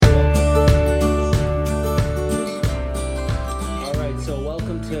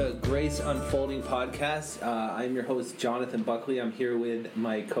Unfolding Podcast. I'm your host, Jonathan Buckley. I'm here with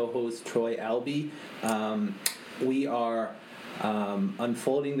my co-host, Troy Albee. We are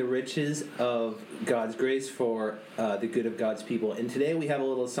unfolding the riches of God's grace for the good of God's people. And today we have a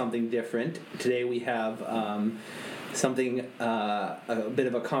little something different. Today we have a bit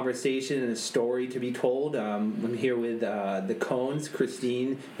of a conversation and a story to be told. I'm here with the Kones,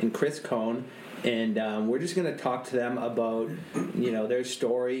 Christine and Chris Kone. And we're just going to talk to them about, their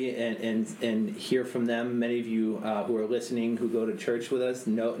story and hear from them. Many of you who are listening, who go to church with us,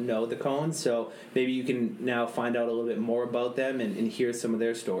 know the Kones. So maybe you can now find out a little bit more about them and hear some of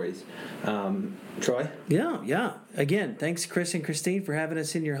their stories. Troy? Yeah. Again, thanks, Chris and Christine, for having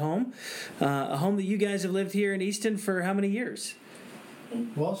us in your home. A home that you guys have lived here in Easton for how many years?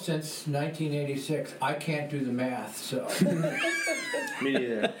 Well, since 1986. I can't do the math, so Me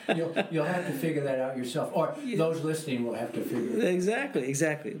neither. you'll have to figure that out yourself, or those listening will have to figure it out.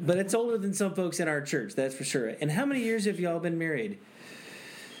 Exactly. But it's older than some folks in our church, that's for sure. And how many years have y'all been married?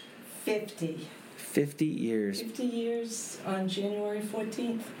 50. 50 years. 50 years on January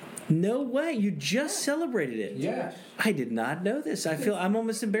 14th. No way! You just celebrated it. Yes. I did not know this. I'm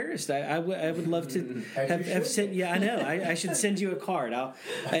almost embarrassed. I would love to have sent. Yeah, I know. I should send you a card.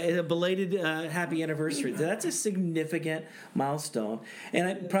 A belated happy anniversary. That's a significant milestone,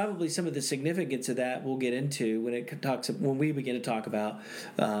 and probably some of the significance of that we'll get into when we begin to talk about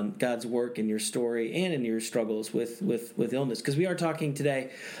God's work in your story and in your struggles with illness. Because we are talking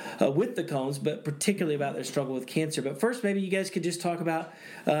today with the Kones, but particularly about their struggle with cancer. But first, maybe you guys could just talk about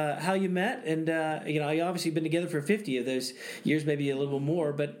how you met, and you obviously been together for 50 of those years, maybe a little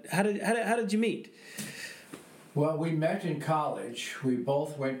more. But how did you meet? Well, we met in college. We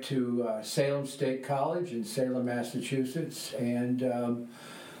both went to Salem State College in Salem, Massachusetts, and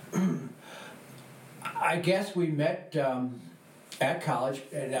I guess we met at college.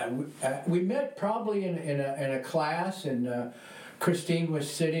 And we met probably in a class, and Christine was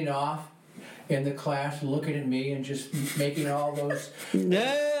sitting off in the class looking at me and just making all those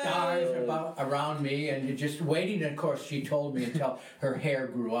stars around me and just waiting. And of course, she told me until her hair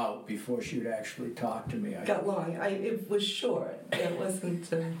grew out before she would actually talk to me. Got long. It was short. It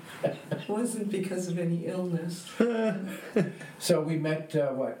wasn't because of any illness. So we met,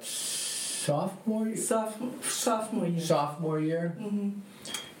 sophomore year? Sophomore year. Sophomore year? Mm-hmm.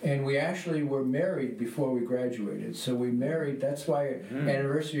 And we actually were married before we graduated. So we married. That's why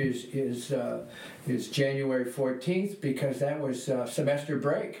anniversary is January 14th, because that was semester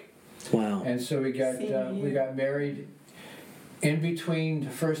break. Wow! And so we got married in between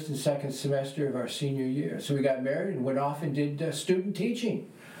the first and second semester of our senior year. So we got married and went off and did student teaching,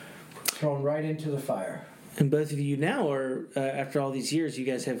 thrown right into the fire. And both of you now are, after all these years, you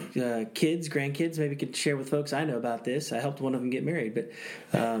guys have kids, grandkids. Maybe you could share with folks. I know about this. I helped one of them get married, but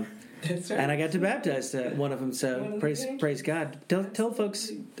That's right. and I got to baptize one of them. So praise God. Tell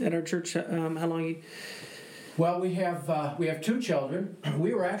folks at our church how long you. Well, we have two children.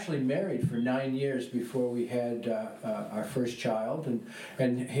 We were actually married for 9 years before we had our first child,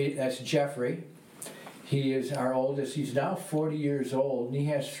 and that's Jeffrey. He is our oldest. He's now 40 years old, and he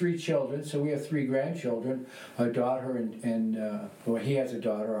has 3 children. So we have 3 grandchildren, a daughter and he has a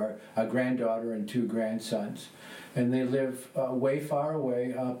daughter, a granddaughter, and 2 grandsons. And they live way far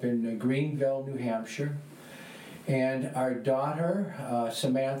away up in Greenville, New Hampshire. And our daughter,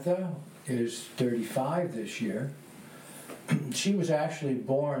 Samantha, is 35 this year. She was actually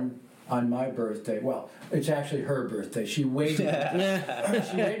born on my birthday. Well, it's actually her birthday. She waited.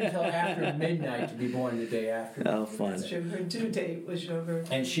 She waited until after midnight to be born the day after. Oh, fun! That's true. Her due date was your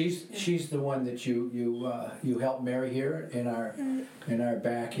birthday. And she's the one that you helped marry here in our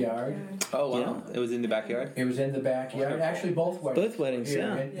backyard. Oh, wow. Yeah. It was in the backyard? It was in the backyard. Actually, both weddings. Both weddings,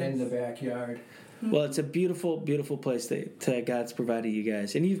 here in the backyard. Well, it's a beautiful, beautiful place that God's provided you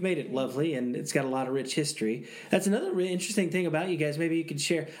guys. And you've made it lovely, and it's got a lot of rich history. That's another really interesting thing about you guys. Maybe you could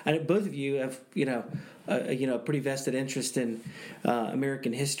share. I know both of you have, a pretty vested interest in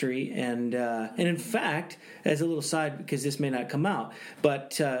American history. And in fact, as a little side, because this may not come out,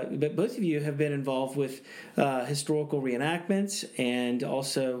 but both of you have been involved with historical reenactments and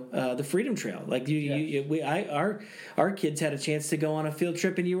also the Freedom Trail. Like our kids had a chance to go on a field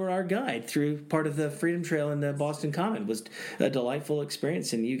trip, and you were our guide through part of the Freedom Trail in the Boston Common. It was a delightful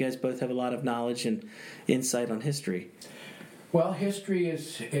experience, and you guys both have a lot of knowledge and insight on history. Well, history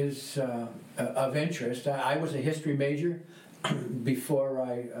is of interest. I was a history major before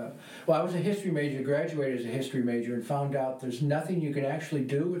I was a history major, graduated as a history major, and found out there's nothing you can actually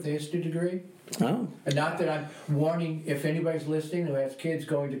do with a history degree. Oh. And not that I'm warning, if anybody's listening who has kids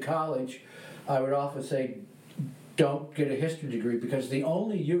going to college, I would often say, don't get a history degree because the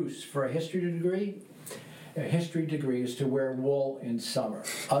only use for a history degree is to wear wool in summer.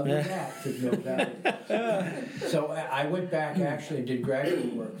 Other than that, there's no value. So I went back actually and did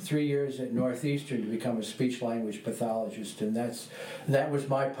graduate work, 3 years at Northeastern to become a speech-language pathologist, and that was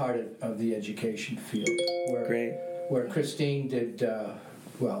my part of the education field. Great. Where Christine did,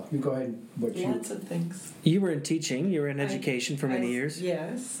 well, you go ahead. Lots of things. You were in teaching. You were in education for many years.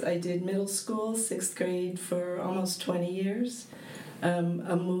 Yes, I did middle school, 6th grade for almost 20 years. A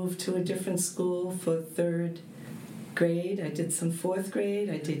move to a different school for 3rd grade. I did some 4th grade.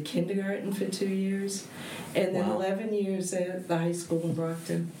 I did kindergarten for 2 years. And then 11 years at the high school in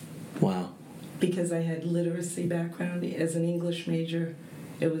Brockton. Wow. Because I had literacy background as an English major,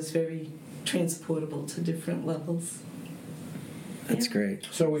 it was very transportable to different levels. That's great.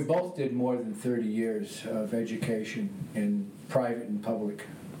 So we both did more than 30 years of education in private and public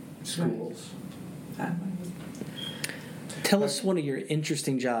schools. Right. Tell us one of your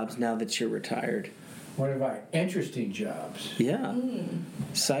interesting jobs now that you're retired. One of my interesting jobs. Yeah.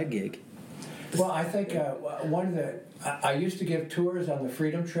 Side gig. Well, I think one of the... I used to give tours on the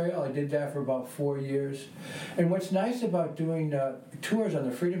Freedom Trail. I did that for about 4 years. And what's nice about doing tours on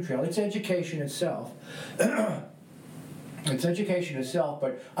the Freedom Trail, it's education itself. It's education itself,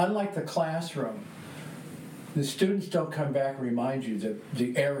 but unlike the classroom, the students don't come back and remind you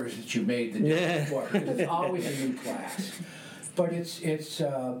the errors that you made the day before. It's always a new class. But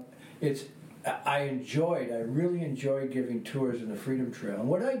I really enjoyed giving tours on the Freedom Trail. And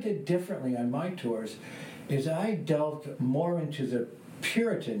what I did differently on my tours is I delved more into the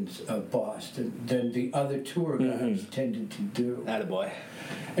Puritans of Boston than the other tour guides tended to do. Attaboy.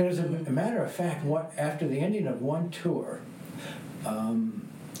 And as a matter of fact, after the ending of one tour,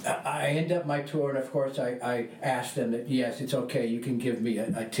 I end up my tour, and of course I asked them that, yes, it's okay, you can give me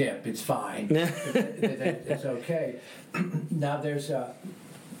a tip, it's fine. It's okay. Now there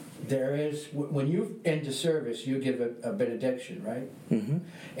is, when you end a service, you give a benediction, right? Mm-hmm.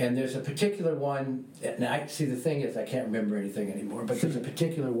 And there's a particular one, and the thing is, I can't remember anything anymore, but there's a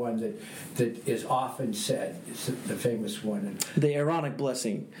particular one that is often said. It's the famous one. The Aaronic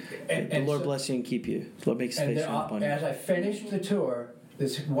blessing. The Lord bless you and keep you. The Lord makes his face shine upon you. As I finished the tour,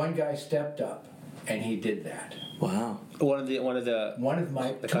 this one guy stepped up, and he did that. Wow. One of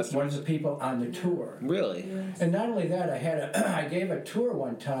the people on the tour. Really? Yes. And not only that, I gave a tour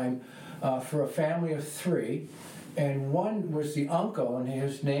one time for a family of 3, and one was the uncle, and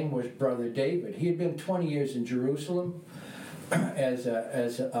his name was Brother David. He had been 20 years in Jerusalem as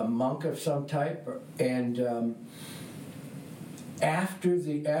a monk of some type, and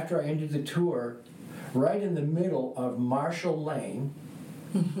after I ended the tour, right in the middle of Marshall Lane.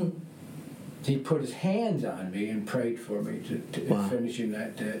 He put his hands on me and prayed for me to finishing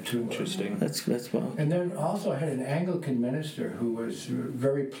that tour. Interesting. That's well. And then also I had an Anglican minister who was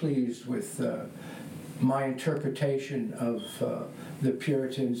very pleased with my interpretation of the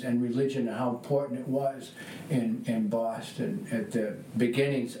Puritans and religion and how important it was in Boston at the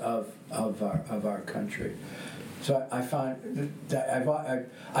beginnings of our country. So I found that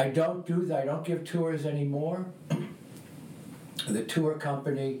I don't do that. I don't give tours anymore. The tour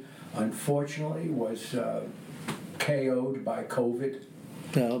company, unfortunately, was KO'd by COVID.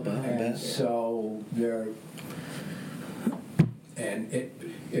 And so they're, and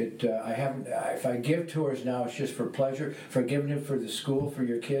I haven't. If I give tours now, it's just for pleasure. For giving them for the school for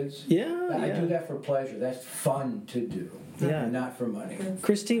your kids. I do that for pleasure. That's fun to do. Yeah, not for money.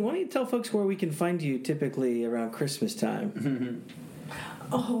 Christine, why don't you tell folks where we can find you typically around Christmas time?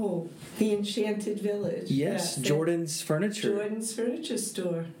 Oh, the Enchanted Village. Yes, Jordan's Furniture. Jordan's Furniture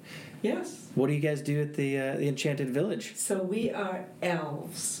Store. Yes. What do you guys do at the Enchanted Village? So we are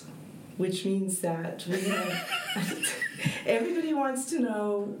elves, which means that we have... Everybody wants to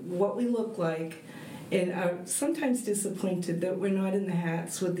know what we look like and are sometimes disappointed that we're not in the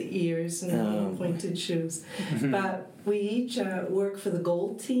hats with the ears and the pointed shoes. But we each work for the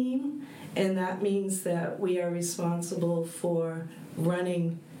Gold Team, and that means that we are responsible for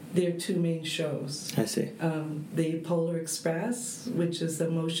running their 2 main shows. I see. The Polar Express, which is a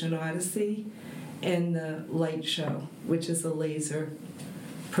motion odyssey, and the Light Show, which is a laser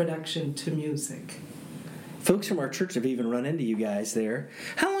production to music. Folks from our church have even run into you guys there.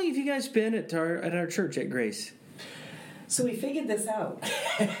 How long have you guys been at our church at Grace? So we figured this out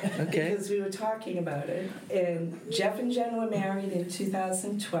because we were talking about it. And Jeff and Jen were married in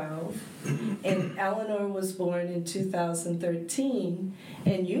 2012, and Eleanor was born in 2013.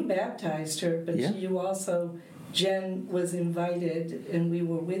 And you baptized her, but you also, Jen was invited, and we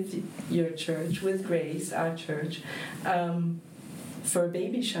were with your church, with Grace, our church. for a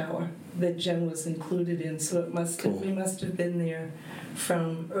baby shower that Jen was included in. So it must have, we must have been there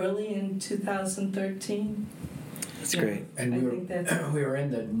from early in 2013. That's great. And we were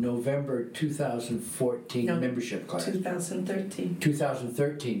in the November 2014 membership class. 2013.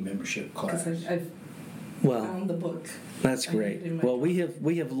 2013 membership class. Because I've found the book. That's great. Well, we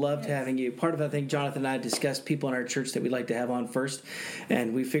have loved having you. Part of, I think, Jonathan and I discussed people in our church that we'd like to have on first,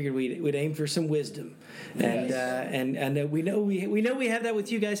 and we figured we'd aim for some wisdom, and we know we have that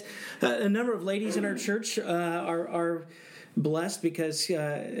with you guys. A number of ladies in our church are blessed because,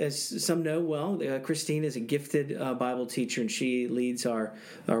 as some know well, Christine is a gifted Bible teacher, and she leads our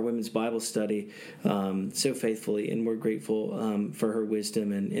women's Bible study so faithfully, and we're grateful for her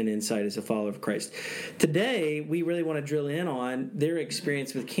wisdom and insight as a follower of Christ. Today, we really want to drill in on their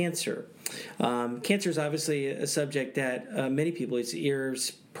experience with cancer. Cancer is obviously a subject that many people's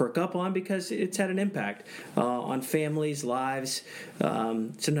ears perk up on because it's had an impact on families' lives.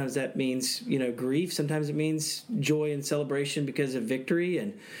 Sometimes that means grief. Sometimes it means joy and celebration because of victory.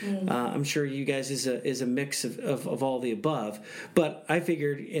 And I'm sure you guys is a mix of all the above. But I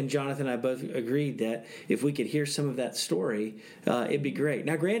figured, and Jonathan and I both agreed, that if we could hear some of that story, it'd be great.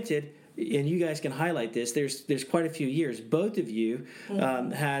 Now, granted, and you guys can highlight this, there's quite a few years. Both of you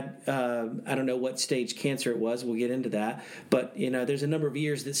had, I don't know what stage cancer it was, we'll get into that, but there's a number of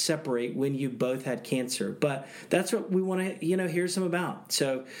years that separate when you both had cancer. But that's what we want to hear some about.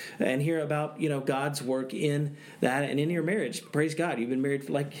 So, and hear about God's work in that and in your marriage. Praise God, you've been married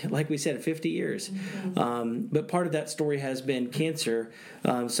for, like we said, 50 years. But part of that story has been cancer.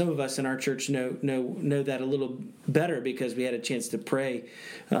 Some of us in our church know that a little better because we had a chance to pray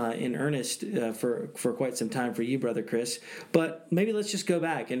in earnest for quite some time for you, Brother Chris. But maybe let's just go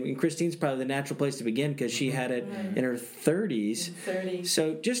back. And Christine's probably the natural place to begin because she had it in her 30s.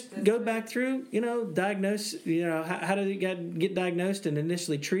 So just go back through, diagnose, how did it get diagnosed and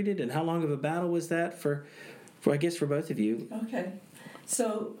initially treated, and how long of a battle was that for I guess for both of you? Okay.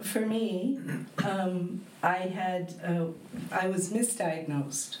 So for me, I was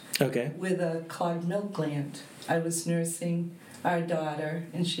misdiagnosed with a clogged milk gland. I was nursing our daughter,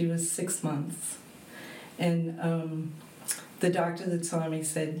 and she was 6 months. And the doctor that saw me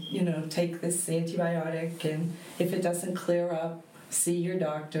said, take this antibiotic, and if it doesn't clear up, see your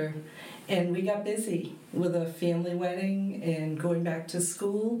doctor. And we got busy with a family wedding and going back to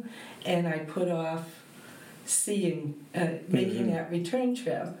school, and I put off making that return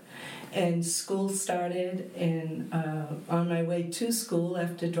trip. And school started, and on my way to school,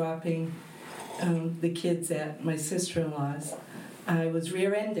 after dropping the kids at my sister-in-law's, I was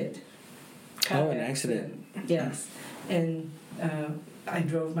rear-ended. An accident. Yes. And I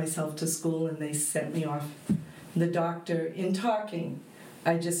drove myself to school, and they sent me off. The doctor, in talking,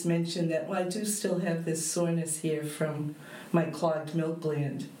 I just mentioned that, I do still have this soreness here from my clogged milk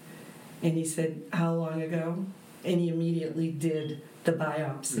gland. And he said, how long ago? And he immediately did the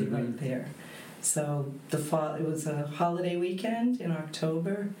biopsy right there. So it was a holiday weekend in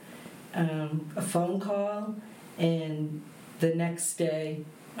October, a phone call, and the next day,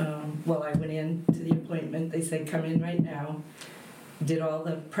 I went in to the appointment. They said, come in right now. Did all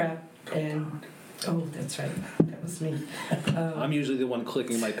the prep, and that's right, that was me. I'm usually the one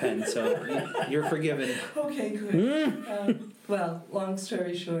clicking my pen, so you're forgiven. Okay, good. Long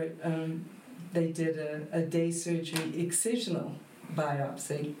story short, they did a day surgery excisional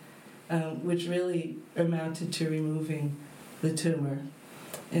biopsy, which really amounted to removing the tumor.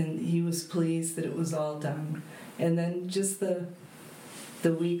 And he was pleased that it was all done. And then just the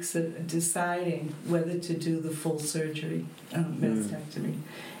weeks of deciding whether to do the full surgery, mastectomy.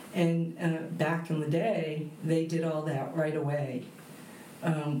 And back in the day, they did all that right away.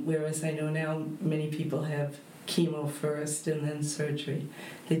 Whereas I know now many people have chemo first and then surgery.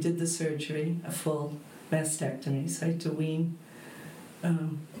 They did the surgery, a full mastectomy. So I had to wean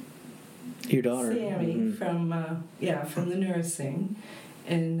your daughter, Sammy, from the nursing,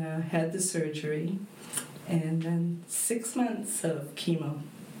 and had the surgery, and then 6 months of chemo,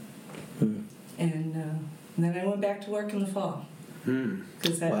 and then I went back to work in the fall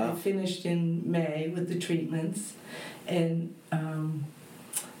because I finished in May with the treatments, and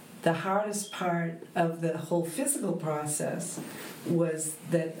the hardest part of the whole physical process was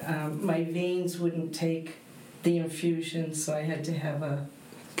that my veins wouldn't take the infusion, so I had to have a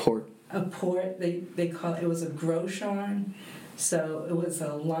port. They call it was a Groshon, so it was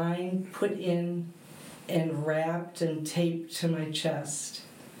a line put in and wrapped and taped to my chest,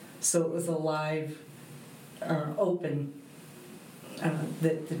 so it was a live, open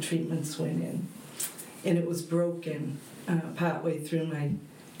that the treatments went in, and it was broken partway through my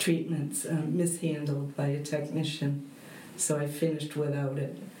treatments, mishandled by a technician. so I finished without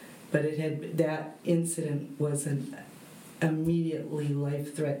it. But that incident was an immediately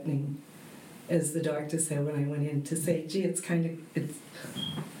life-threatening, as the doctor said when I went in, to say, gee,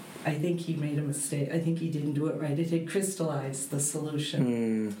 I think he made a mistake. I think he didn't do it right. It had crystallized the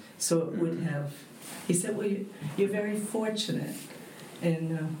solution. So it would have. He said, well, you're very fortunate.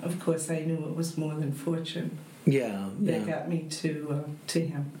 And of course I knew it was more than fortune. That got me to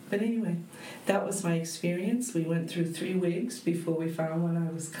him. But anyway, that was my experience. We went through 3 wigs before we found one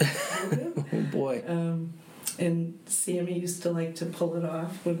I was comfortable with. Oh boy. And Sammy used to like to pull it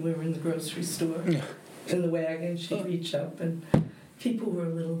off when we were in the grocery store. In the wagon, she'd reach up, and people were a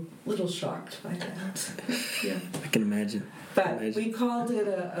little shocked by that. Yeah. I can imagine. But we called it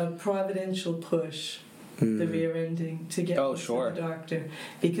a providential push, the rear ending, to get to the doctor,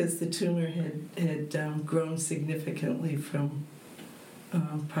 because the tumor had grown significantly from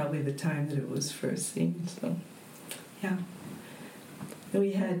probably the time that it was first seen. So, yeah. And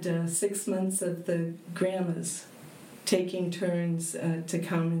we had 6 months of the grandmas taking turns to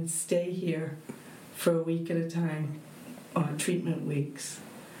come and stay here for a week at a time on treatment weeks.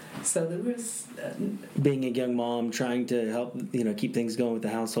 So there was being a young mom, trying to help keep things going with the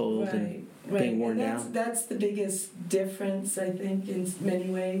household, and being worn down. That's the biggest difference, I think, in many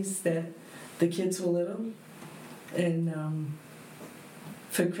ways, that the kids were little, and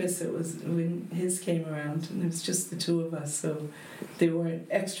for Chris, it was when his came around, and it was just the 2 of us, so there weren't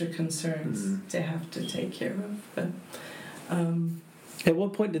extra concerns to have to take care of. But at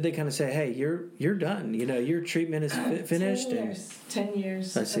what point did they kind of say, "Hey, you're done. Your treatment is finished"? 10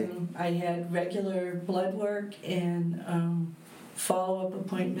 years. I see. I had regular blood work and follow-up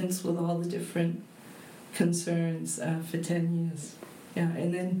appointments with all the different concerns for 10 years. Yeah,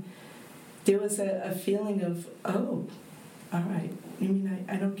 and then there was a feeling of, oh, all right. You mean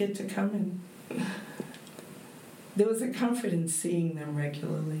I don't get to come in? There was a comfort in seeing them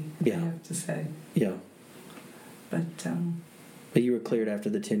regularly, I have to say. Yeah. But you were cleared after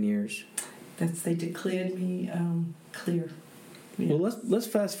the 10 years. They declared me clear. Yes. Well, let's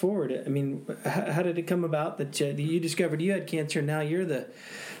fast forward. I mean, how did it come about that you discovered you had cancer? And now you're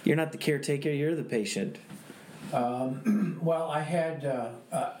not the caretaker. You're the patient. Well, I had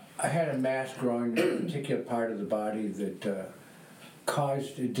a mass growing in a particular part of the body that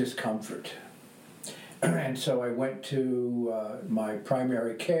caused discomfort, and so I went to my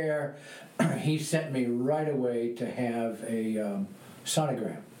primary care. He sent me right away to have a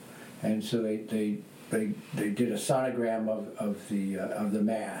sonogram, and so they did a sonogram of the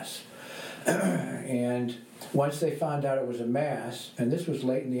mass, and once they found out it was a mass, and this was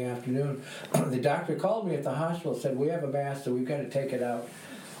late in the afternoon, the doctor called me at the hospital and said, "We have a mass, so we've got to take it out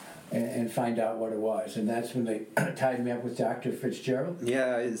and find out what it was." And that's when they tied me up with Dr. Fitzgerald.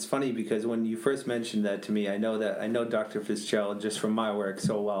 Yeah, it's funny because when you first mentioned that to me, I know Dr. Fitzgerald just from my work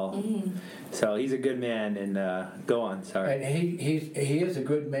so well. Mm-hmm. So he's a good man, and go on, sorry. And he is a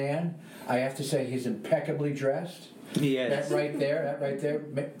good man. I have to say he's impeccably dressed. Yes. That right there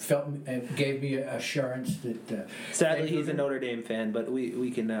gave me assurance that. Sadly, he's a Notre Dame fan, but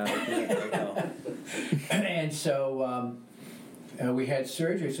we can let that go. And so we had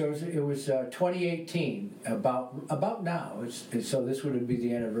surgery. So it was 2018, about now. So this would be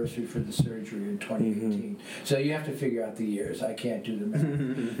the anniversary for the surgery in 2018. Mm-hmm. So you have to figure out the years. I can't do the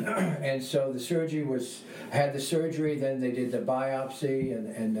math. And so the surgery had the surgery. Then they did the biopsy,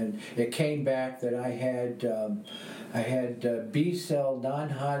 and then it came back that I had B-cell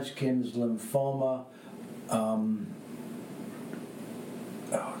non-Hodgkin's lymphoma.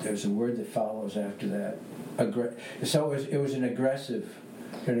 There's a word that follows after that. So it was an aggressive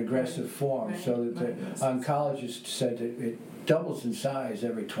form. Right. So that the oncologist said that it doubles in size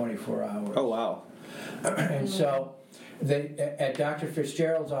every 24 hours. Oh, wow. And so at Dr.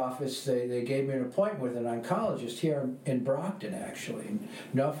 Fitzgerald's office, they gave me an appointment with an oncologist here in Brockton, actually. In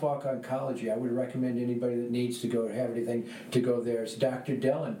Norfolk Oncology. I would recommend anybody that needs to go, have anything, to go there. It's Dr.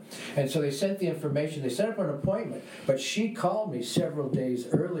 Dillon. And so they sent the information. They set up an appointment. But she called me several days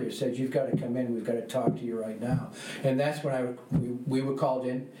earlier, said, "You've got to come in. We've got to talk to you right now." And that's when we were called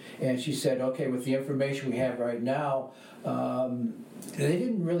in. And she said, "Okay, with the information we have right now," they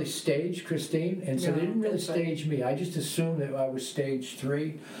didn't really stage Christine, and so they didn't really stage me. I just assumed that I was stage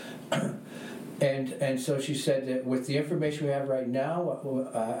 3. And so she said that with the information we have right now,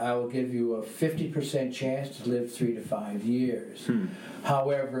 I will give you a 50% chance to live 3 to 5 years.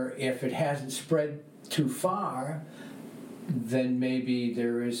 However, if it hasn't spread too far, then maybe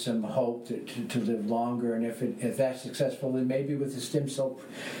there is some hope to live longer. And if that's successful, then maybe with the stem cell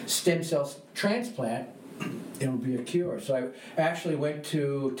transplant, it'll be a cure. So I actually went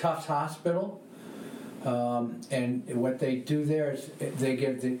to Tufts Hospital And what they do there is they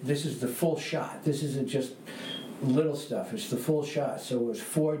give this is the full shot. This isn't just little stuff. It's the full shot. So it was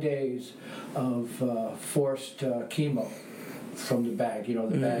 4 days of forced chemo from the bag, the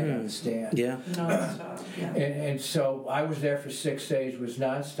bag on the stand. Yeah. Nonstop. Yeah. And so I was there for 6 days, was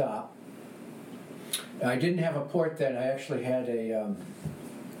nonstop. I didn't have a port then. I actually had a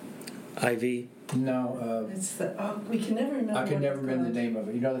IV. no. It's the we can never remember. I can what never it's remember the called. name of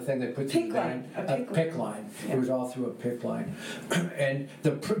it. You know the thing they put PICC through the line. vein? A PICC PICC line. line. Yeah. It was all through a PICC line, and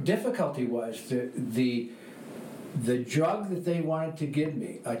the difficulty was the drug that they wanted to give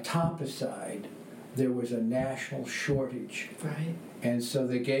me, etoposide. There was a national shortage, Right. and so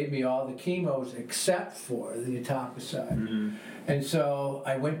they gave me all the chemos except for the etoposide. Mm-hmm. And so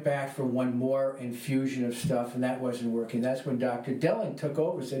I went back for one more infusion of stuff, and that wasn't working. That's when Dr. Dillon took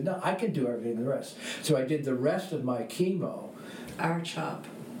over and said, no, I can do everything the rest. So I did the rest of my chemo,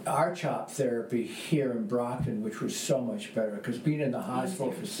 RCHOP therapy here in Brockton, which was so much better, because being in the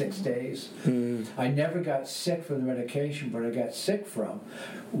hospital for 6 days, I never got sick from the medication, but I got sick from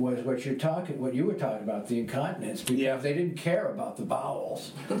was what you were talking about, the incontinence, because they didn't care about the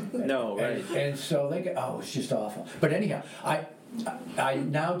bowels. No, right. And so it was just awful. But anyhow, I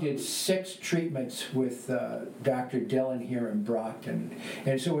now did 6 treatments with Dr. Dillon here in Brockton,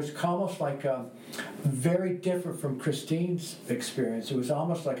 and so it was almost like very different from Christine's experience. It was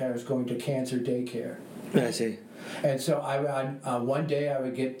almost like I was going to cancer daycare. I see. And so one day I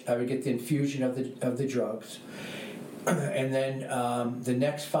would get the infusion of the drugs, and then the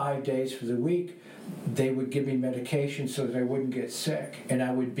next 5 days for the week, they would give me medication so that I wouldn't get sick. And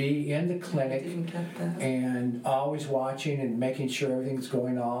I would be in the clinic and always watching and making sure everything's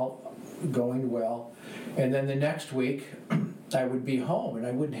going well. And then the next week, I would be home and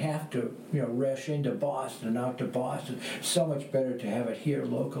I wouldn't have to, rush into Boston and out to Boston. So much better to have it here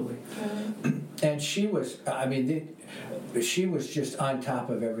locally. And she was, she was just on top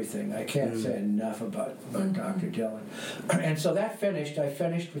of everything. I can't say enough about Dr. Dillon. And so that finished. I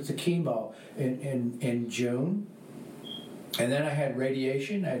finished with the chemo in June. And then I had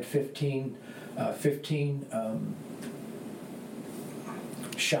radiation. I had 15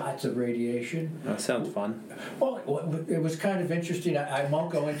 shots of radiation. That sounds fun. Well, it was kind of interesting. I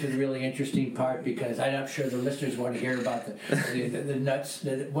won't go into the really interesting part because I'm not sure the listeners want to hear about the nuts.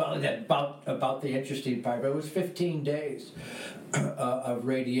 About the interesting part. But it was 15 days of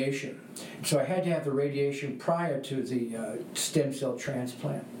radiation. So I had to have the radiation prior to the stem cell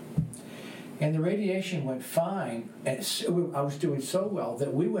transplant. And the radiation went fine, and I was doing so well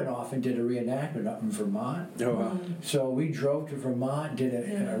that we went off and did a reenactment up in Vermont. Oh, wow. So we drove to Vermont, did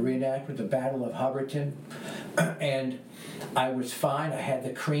a reenactment, the Battle of Hubbardton, and I was fine. I had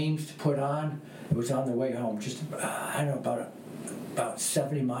the creams to put on. It was on the way home, just about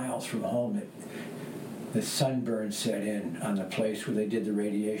 70 miles from home. The sunburn set in on the place where they did the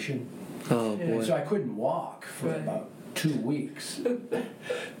radiation. Oh boy! So I couldn't walk for about 2 weeks.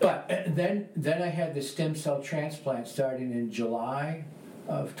 But then I had the stem cell transplant starting in July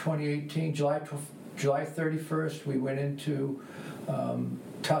of 2018. July 31st, we went into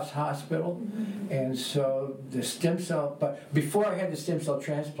Tufts Hospital. And so the stem cell, but before I had the stem cell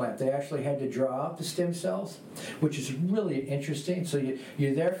transplant, they actually had to draw out the stem cells, which is really interesting. So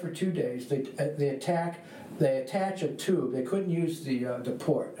you're there for 2 days. They attach a tube. They couldn't use the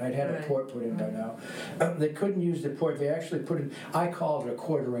port. I'd had a port put in by now. They couldn't use the port. They actually put in, I call it a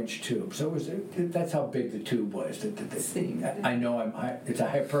 1/4-inch tube. So that's how big the tube was. I know it's a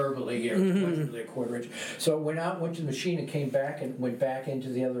hyperbole here. It wasn't really a 1/4 inch. So it went to the machine and came back and went back into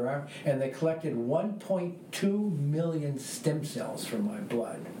the other arm. And they collected 1.2 million stem cells from my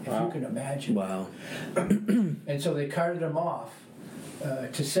blood, if you can imagine. Wow. And so they carted them off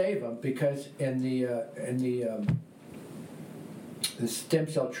to save them, because in the stem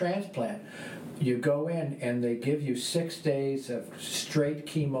cell transplant, you go in and they give you 6 days of straight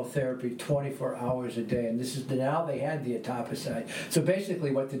chemotherapy, 24 hours a day. And now they had the etoposide. So basically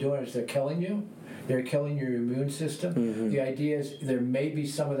what they're doing is they're killing you. They're killing your immune system. The idea is there may be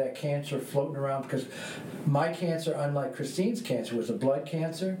some of that cancer floating around, because my cancer, unlike Christine's cancer, was a blood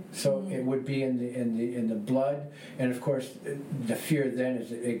cancer, so it would be in the blood, and of course the fear then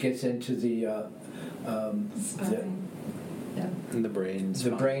is it gets into the in the brain.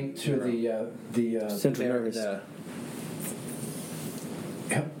 The brain through the central nervous.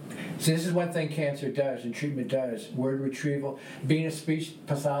 So this is one thing cancer does and treatment does, word retrieval. Being a speech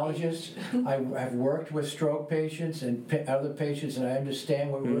pathologist, I've worked with stroke patients and other patients, and I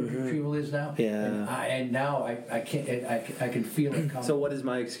understand what word retrieval is now. Yeah. And now I can feel it coming. So what is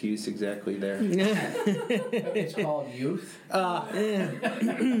my excuse exactly there? It's called youth. Got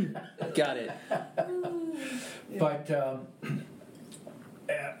it. But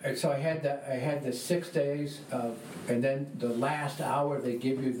so I had the 6 days of, and then the last hour they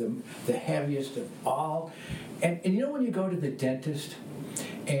give you the heaviest of all. And you know when you go to the dentist,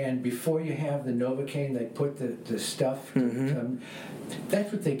 and before you have the Novocaine, they put the stuff.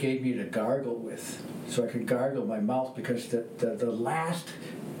 That's what they gave me to gargle with, so I could gargle my mouth, because the last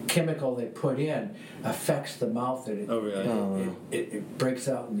chemical they put in affects the mouth. It breaks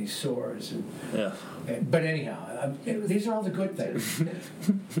out in these sores. But anyhow, these are all the good things.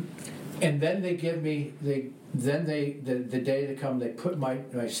 And then they give me the day to come, they put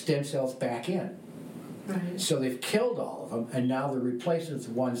my stem cells back in. Right. So they've killed all of them, and now they're replacing the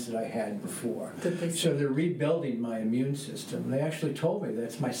ones that I had before. So they're rebuilding my immune system. They actually told me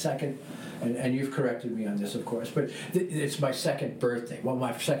that's my second, and you've corrected me on this, of course, but it's my second birthday. Well,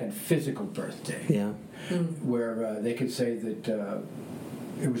 my second physical birthday. Yeah. Where they could say that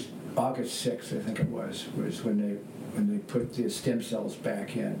it was August 6th, I think it was when they put the stem cells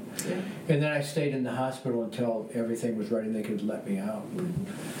back in. Yeah. And then I stayed in the hospital until everything was ready and they could let me out.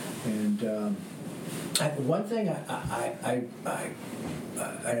 And one thing, an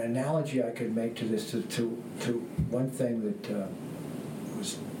analogy I could make to this, to one thing that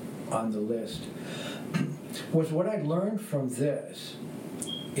was on the list, was what I learned from this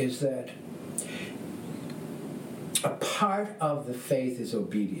is that a part of the faith is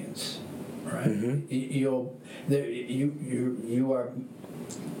obedience, right? You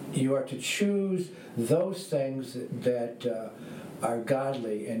are to choose those things that are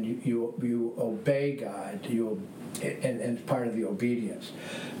godly, and you obey God. And part of the obedience.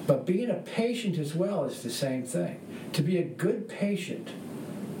 But being a patient as well is the same thing. To be a good patient,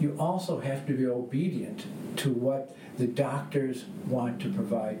 you also have to be obedient to what the doctors want to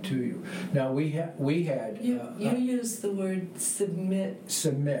provide to you. Now we had. You use the word submit.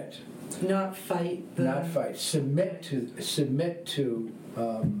 Submit. Not fight. Not fight. Submit to.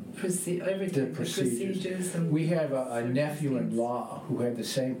 The procedures. We have a nephew-in-law who had the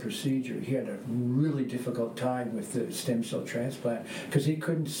same procedure. He had a really difficult time with the stem cell transplant because he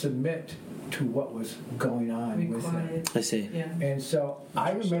couldn't submit to what was going on with him. I see. Yeah. And so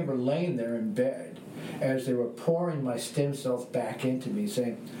I remember laying there in bed as they were pouring my stem cells back into me,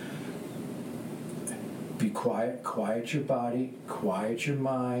 saying, "Be quiet, quiet your body, quiet your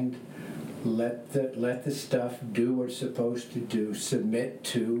mind. Let the stuff do what it's supposed to do. Submit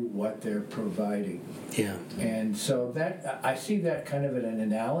to what they're providing." Yeah. And so that I see that kind of an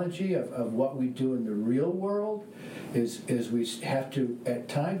analogy of what we do in the real world is we have to at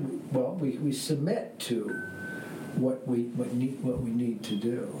times we submit to what we need to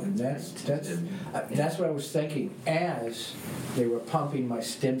do, and that's what I was thinking as they were pumping my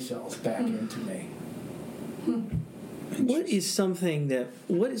stem cells back into me. What is something that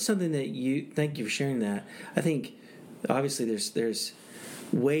you, thank you for sharing that. I think obviously there's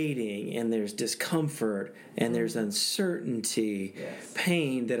waiting and there's discomfort and there's uncertainty,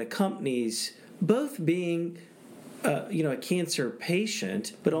 pain that accompanies both being a cancer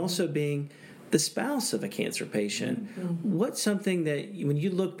patient, but also being the spouse of a cancer patient. What's something that when you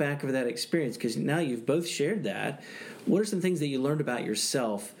look back over that experience, because now you've both shared that, what are some things that you learned about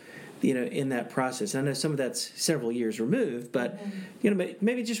yourself in that process? I know some of that's several years removed, but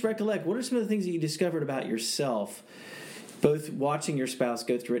maybe just recollect, what are some of the things that you discovered about yourself, both watching your spouse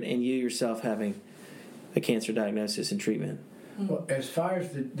go through it and you yourself having a cancer diagnosis and treatment? Well, as far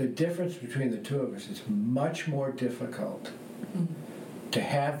as the difference between the two of us, it's much more difficult to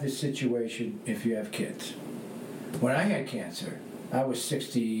have this situation if you have kids. When I had cancer, I was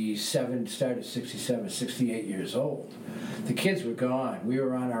 67, started 67, 68 years old. The kids were gone. We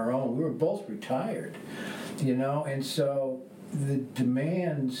were on our own. We were both retired, and so the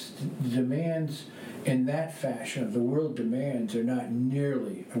demands in that fashion, the world demands are not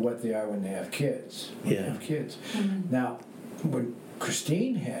nearly what they are when they have kids. Now, when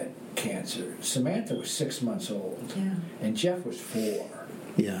Christine had cancer, Samantha was 6 months old, and Jeff was 4.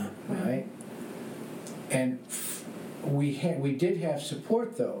 Yeah. Right? And we did have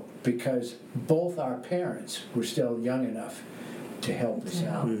support, though, because both our parents were still young enough to help us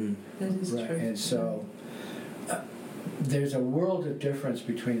out. That is true. And so there's a world of difference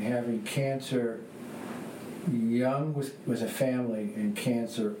between having cancer young with a family and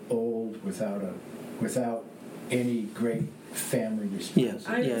cancer old without any great family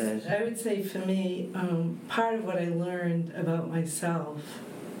responsibility. Yes. I would say for me, part of what I learned about myself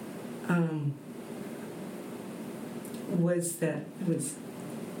was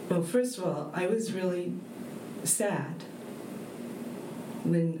first of all, I was really sad.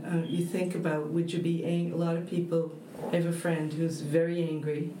 When you think about, would you be angry? A lot of people, I have a friend who's very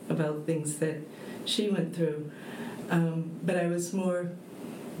angry about things that she went through. But I was more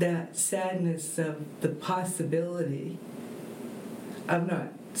that sadness of the possibility of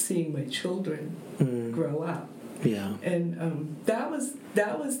not seeing my children grow up. Yeah. And that was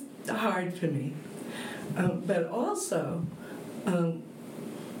hard for me. But also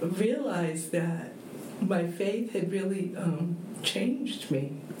realized that my faith had really changed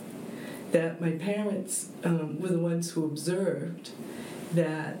me. That my parents were the ones who observed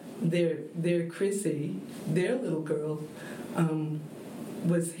that their Chrissy, their little girl,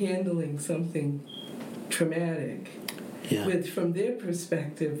 was handling something traumatic from their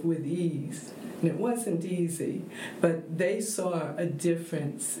perspective with ease. And it wasn't easy, but they saw a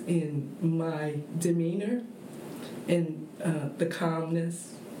difference in my demeanor, in the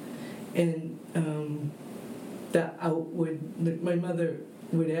calmness, and the outward. My mother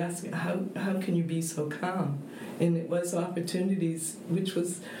would ask, how can you be so calm? And it was opportunities, which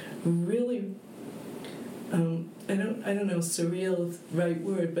was really, I don't know, surreal is the right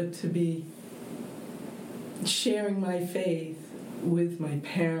word, but to be sharing my faith with my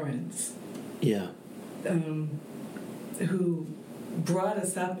parents. Yeah. Who brought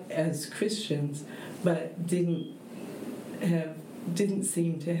us up as Christians, but didn't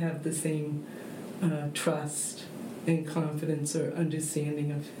seem to have the same trust and confidence or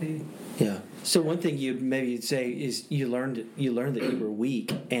understanding of faith. Yeah. So one thing you'd say is you learned that you were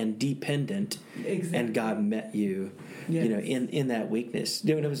weak and dependent, Exactly. and God met you, Yes. in that weakness.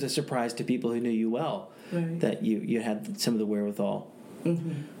 It was a surprise to people who knew you well, Right. that you had some of the wherewithal.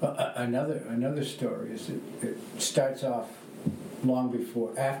 Mm-hmm. Another story is it starts off long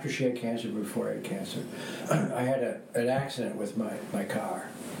before, after she had cancer, before I had cancer. I had an accident with my car.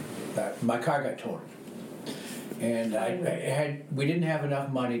 My car got totaled. And we didn't have enough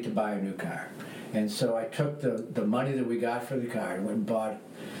money to buy a new car. And so I took the money that we got for the car and went and bought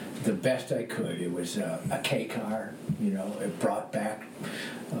the best I could. It was a K car, it brought back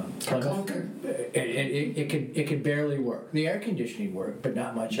Clunker. It could barely work. The air conditioning worked, but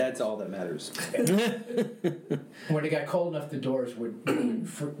not much. That's all that matters. When it got cold enough, the doors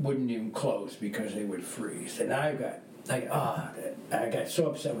wouldn't even close because they would freeze. And I got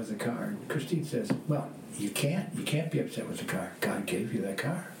so upset with the car. And Christine says, "Well, you can't be upset with the car. God gave you that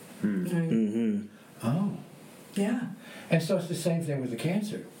car." Right. Mm-hmm. Oh, Yeah. and so it's the same thing with the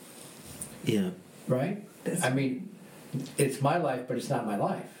cancer, Yeah. right? That's I mean, it's my life, but it's not my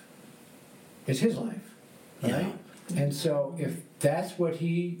life. It's His life, right? Yeah. And so if that's what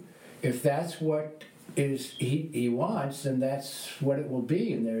He wants, then that's what it will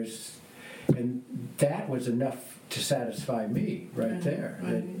be. And that was enough to satisfy me right there.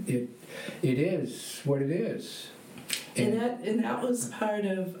 Right. That it is what it is. And that was part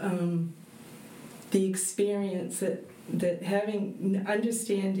of the experience that having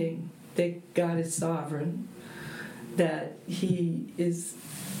understanding that God is sovereign, that He is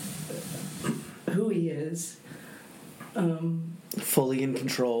who He is, Fully in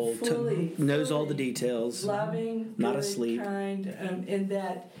control, knows all the fully details, loving, not good, asleep. kind, and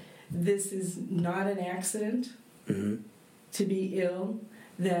that this is not an accident Mm-hmm. to be ill,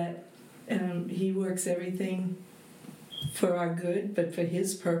 that He works everything for our good, but for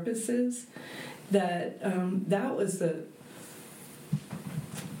His purposes, that was the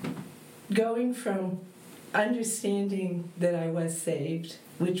going from understanding that I was saved,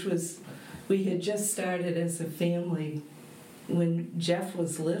 which was, we had just started as a family when Jeff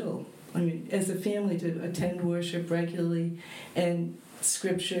was little. I mean, as a family, to attend worship regularly, and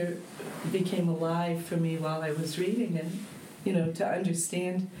Scripture became alive for me while I was reading it, to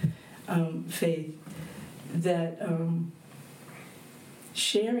understand faith, that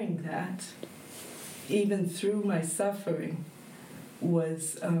sharing that, even through my suffering,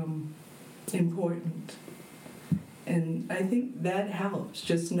 was important. And I think that helps,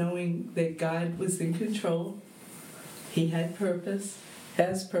 just knowing that God was in control. He had purpose,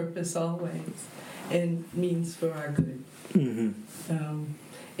 has purpose always, and means for our good. Mm-hmm.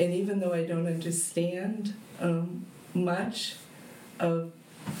 And even though I don't understand much of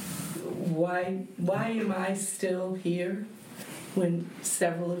why am I still here when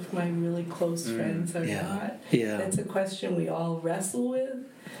several of my really close friends are not? Yeah. That's a question we all wrestle with.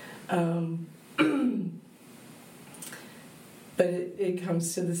 But it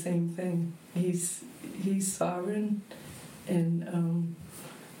comes to the same thing. He's sovereign, and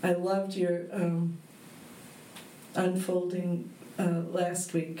I loved your unfolding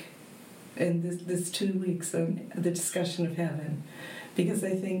last week and this 2 weeks on the discussion of heaven, because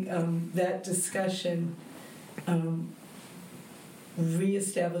I think that discussion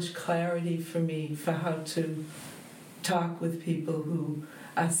reestablished clarity for me for how to talk with people who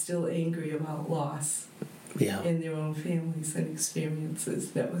are still angry about loss Yeah. in their own families and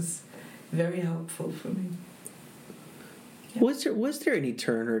experiences. That was very helpful for me. Yeah. Was there any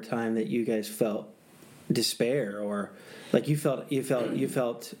turn or time that you guys felt despair, or like you felt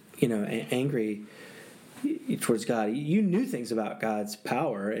angry towards God? You knew things about God's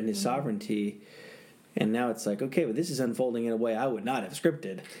power and His sovereignty, and now it's like, okay, well, this is unfolding in a way I would not have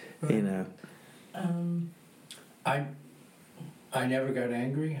scripted. Right. I never got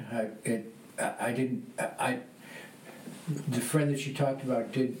angry. I didn't. The friend that she talked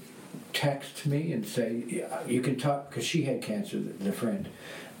about did text me and say, yeah, you can talk, because she had cancer, the friend.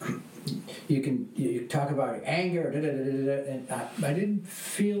 You talk about anger, and I didn't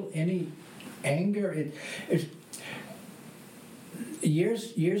feel any anger. It's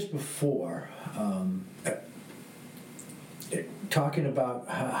years before, talking about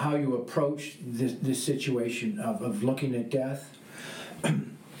how you approach this situation of looking at death.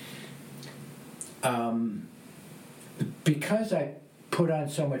 Because I put on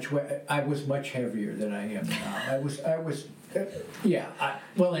so much weight, I was much heavier than I am now. I was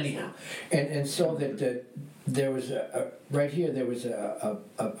well, anyhow, and so that there was right here there was a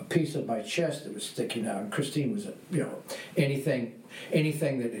piece of my chest that was sticking out, and Christine was anything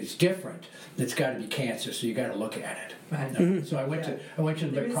that is different, that's got to be cancer, so you got to look at it. Right. Mm-hmm. So I went to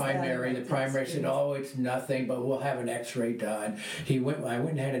the primary. The primary experience. said, "Oh, it's nothing, but we'll have an X-ray done." I went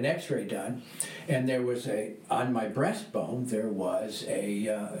and had an X-ray done, and there was on my breastbone there was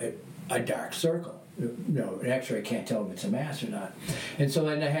a dark circle. An X-ray can't tell if it's a mass or not, and so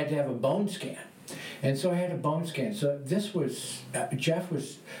then I had to have a bone scan. And so I had a bone scan. So this was Jeff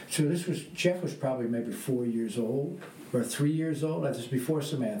was probably maybe 4 years old or 3 years old. This was before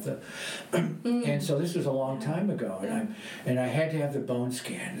Samantha, and so this was a long time ago. And I had to have the bone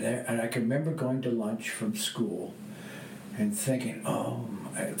scan. And I can remember going to lunch from school, and thinking,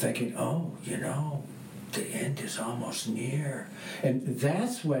 the end is almost near. And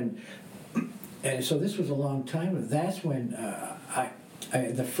that's when. And so this was a long time ago. That's when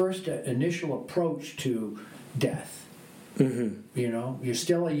the first initial approach to death. Mm-hmm. You're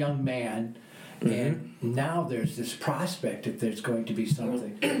still a young man, and now there's this prospect that there's going to be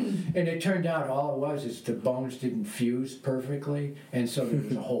something. And it turned out all it was is the bones didn't fuse perfectly, and so there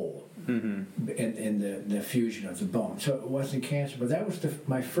was a hole in the fusion of the bone. So it wasn't cancer, but that was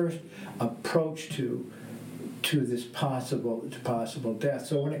my first approach to this possible death.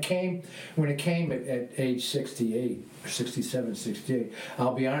 So when it came at age 68, 67, 68,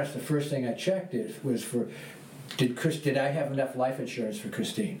 I'll be honest, the first thing I checked was for did I have enough life insurance for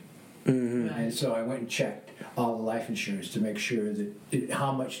Christine? Mm-hmm. Right. And so I went and checked all the life insurance to make sure that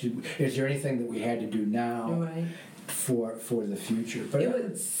is there anything that we had to do now Right. for the future? But it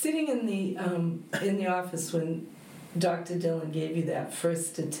was sitting in the office when Dr. Dillon gave you that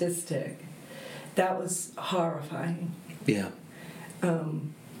first statistic. That was horrifying. Yeah.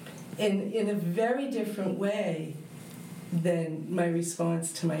 In a very different way than my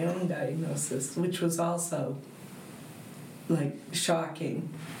response to my own diagnosis, which was also like shocking.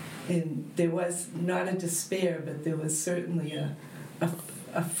 And there was not a despair, but there was certainly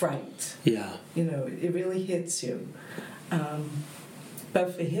a fright. Yeah. It really hits you.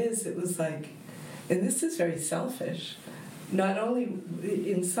 But for his, it was like, and this is very selfish. Not only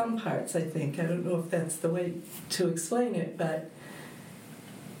in some parts, I think, I don't know if that's the way to explain it, but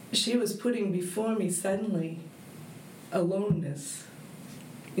she was putting before me suddenly aloneness,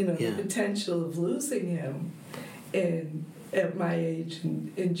 the potential of losing him, and at my age,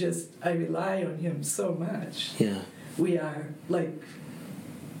 and just, I rely on him so much. Yeah. We are,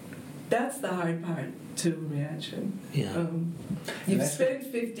 that's the hard part to imagine. Yeah. You've spent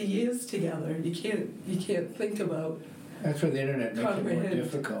 50 years together, you can't think about. That's where the internet makes it more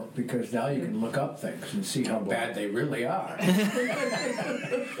difficult, because now you can look up things and see how bad they really are.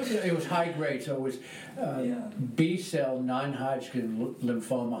 It was high grade, so it was B-cell non-Hodgkin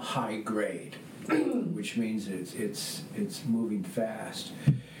lymphoma high grade, which means it's moving fast.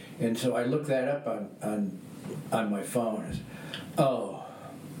 And so I looked that up on my phone.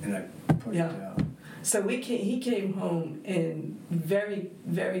 And I put it down. So he came home, and very,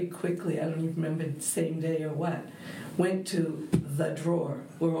 very quickly, I don't even remember the same day or what, went to the drawer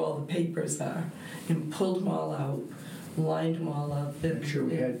where all the papers are and pulled them all out, lined them all up, and sure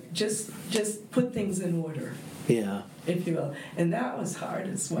we had just put things in order. Yeah. If you will. And that was hard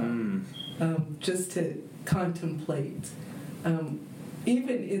as well. Just to contemplate,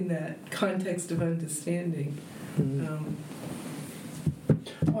 even in that context of understanding.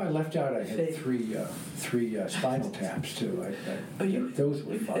 I left out. I had three spinal taps too. Those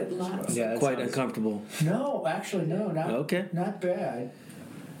were fun. Lots. Yeah, quite uncomfortable. No, actually, no, not okay. Not bad.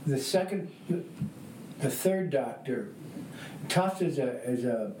 the third doctor, Tufts is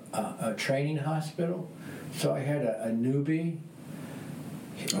a training hospital, so I had a newbie.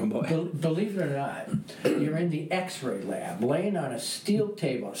 Oh boy. Believe it or not, you're in the X-ray lab, laying on a steel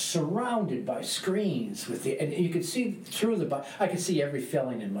table, surrounded by screens and you could see through I could see every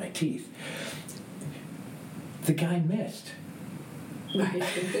filling in my teeth. The guy missed.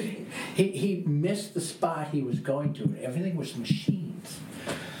 he missed the spot he was going to. Everything was machines.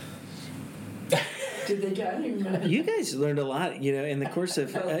 Did they get him? You guys learned a lot, in the course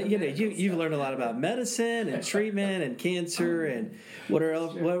of, you've learned a lot about medicine and treatment and cancer and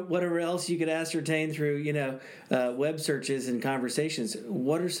whatever else you could ascertain through, web searches and conversations.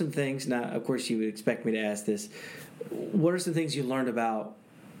 What are some things, now, of course, you would expect me to ask this, what are some things you learned about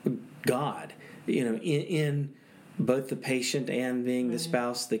God, in both the patient and being the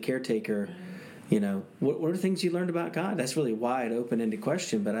spouse, the caretaker? What are things you learned about God? That's really wide open-ended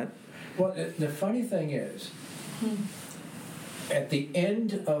question, but Well, the funny thing is, at the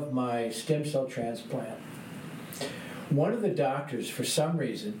end of my stem cell transplant, one of the doctors, for some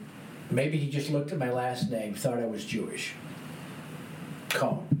reason, maybe he just looked at my last name, thought I was Jewish.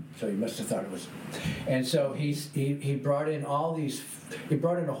 Kone. So he must have thought it was. And so he brought in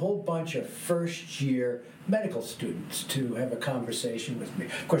a whole bunch of first-year medical students to have a conversation with me.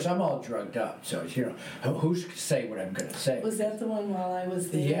 Of course, I'm all drugged up, so, who's to say what I'm going to say? Was that the one while I was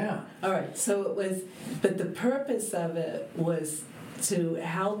there? Yeah. All right, so it was, but the purpose of it was to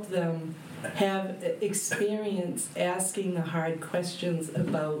help them have experience asking the hard questions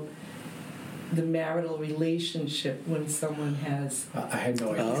about the marital relationship when someone has. I had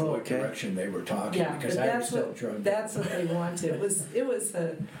no idea what direction they were talking because I was still drugged. That's what they wanted. It was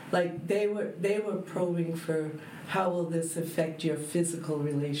like they were probing for how will this affect your physical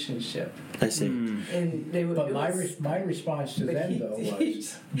relationship. I see. And they were. But my response to them though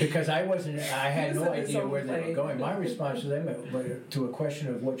was because I had no idea where they were going. My response to them to a question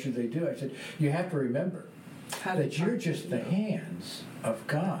of what should they do, I said, you have to remember that you're just the hands of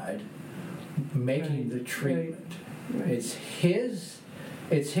God making the treatment. Right.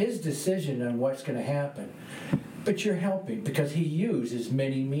 It's his decision on what's going to happen, but you're helping because he uses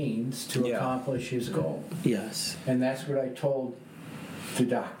many means to accomplish his goal. Yes, and that's what I told the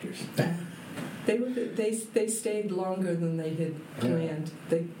doctors. They stayed longer than they had planned.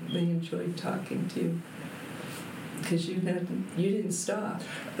 They enjoyed talking to you because you didn't stop.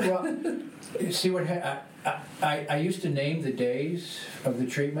 Well, see what I used to name the days of the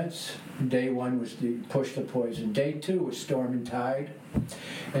treatments. Day 1 was the push the poison. Day 2 was storm and tide.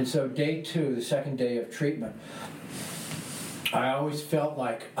 And so day 2, the second day of treatment, I always felt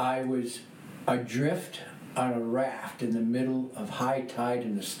like I was adrift on a raft in the middle of high tide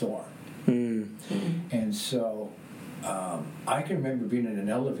and a storm. And so I can remember being in an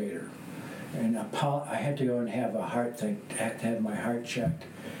elevator, and I had to go and have a heart thing. I had to have my heart checked.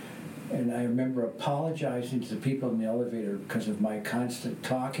 And I remember apologizing to the people in the elevator because of my constant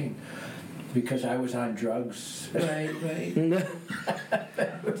talking, because I was on drugs. Right.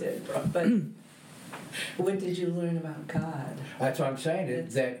 But what did you learn about God? That's what I'm saying,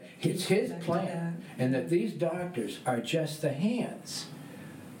 that it's his plan, and that these doctors are just the hands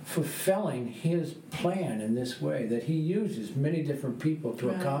fulfilling his plan in this way, that he uses many different people to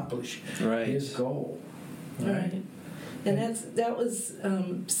accomplish his goal. Right. And that was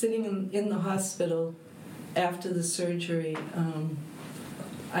sitting in the hospital after the surgery.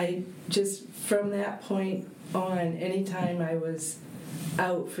 I just, from that point on, anytime I was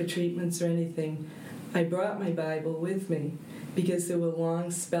out for treatments or anything, I brought my Bible with me because there were long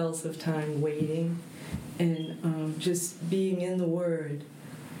spells of time waiting, and just being in the Word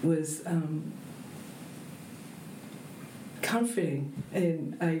was comforting.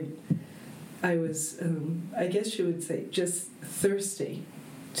 And I was, I guess you would say, just thirsty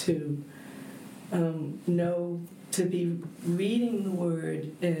to know, to be reading the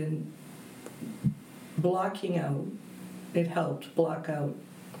Word and blocking out. It helped block out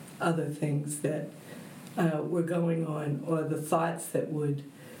other things that were going on, or the thoughts that would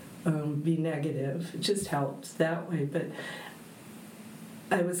be negative. It just helped that way. But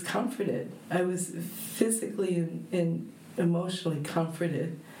I was comforted. I was physically and emotionally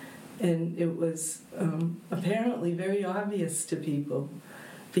comforted. And it was apparently very obvious to people,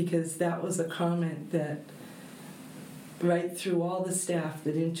 because that was a comment that right through all the staff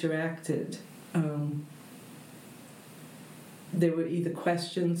that interacted, there were either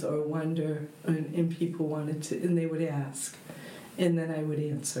questions or wonder, and people wanted to, and they would ask. And then I would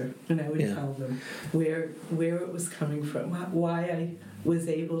answer, and I would tell them where it was coming from, why I was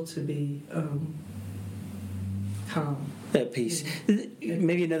able to be calm. that piece.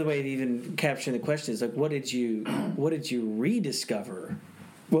 Maybe another way of even capturing the question is like, what did you rediscover?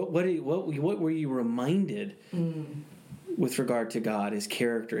 What were you reminded with regard to God, His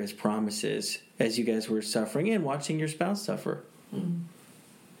character, His promises, as you guys were suffering and watching your spouse suffer?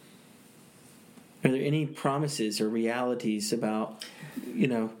 Are there any promises or realities about,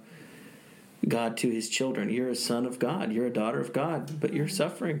 God to His children? You're a son of God. You're a daughter of God, but you're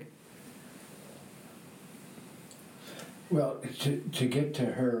suffering. Well, to get to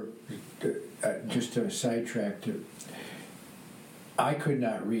her, just to sidetrack, I could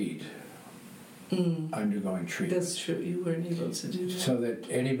not read undergoing treatment. That's true. You weren't able to do that. So that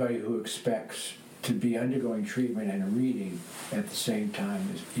anybody who expects to be undergoing treatment and reading at the same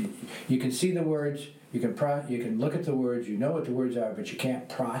time you can see the words, you can look at the words, you know what the words are, but you can't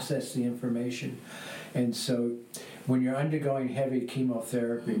process the information. And so when you're undergoing heavy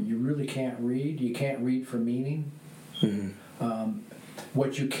chemotherapy, you really can't read. You can't read for meaning.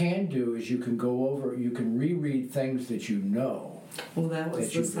 What you can do is you can reread things that you know. Well, that was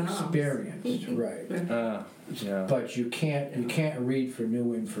that you've experienced, right? Yeah. But you can't read for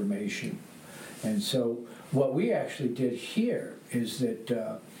new information. And so what we actually did here is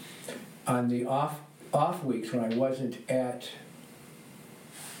that on the off weeks when I wasn't at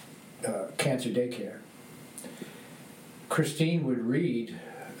cancer daycare, Christine would read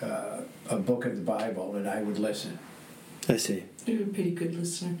a book of the Bible and I would listen. I see. You were a pretty good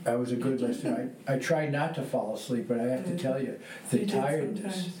listener. I was a good listener. I tried not to fall asleep, but I have to tell you, the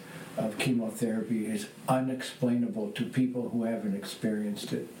tiredness of chemotherapy is unexplainable to people who haven't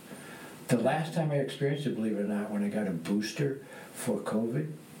experienced it. The last time I experienced it, believe it or not, when I got a booster for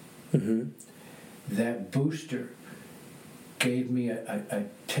COVID, that booster gave me a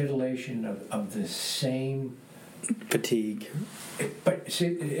titillation of the same fatigue. But see,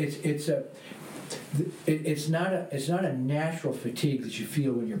 it's not a natural fatigue that you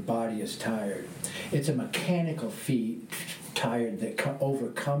feel when your body is tired. It's a mechanical tired that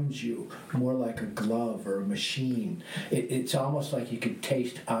overcomes you, more like a glove or a machine. It's almost like you could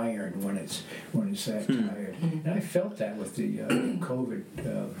taste iron when it's that tired. And I felt that with the COVID.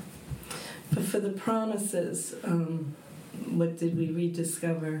 But for the promises, what did we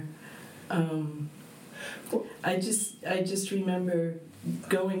rediscover? I just remember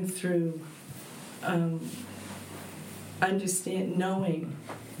going through. Knowing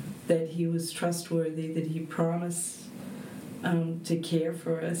that He was trustworthy, that He promised to care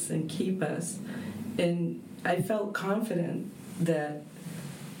for us and keep us, and I felt confident that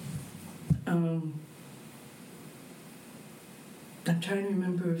I'm trying to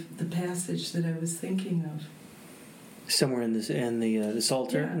remember the passage that I was thinking of. Somewhere in the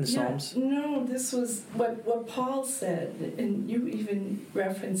Psalter, in the Psalms? No, this was what Paul said, and you even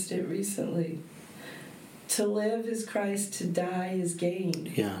referenced it recently. To live is Christ, to die is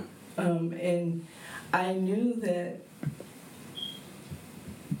gain. Yeah. And I knew that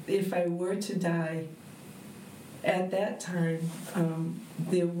if I were to die at that time,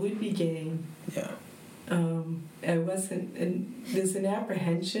 there would be gain. Yeah. I wasn't, and there's an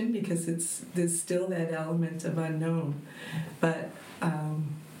apprehension because there's still that element of unknown, but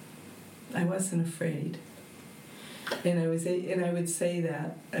I wasn't afraid, and I would say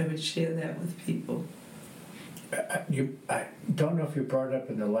that, I would share that with people. I don't know if you brought it up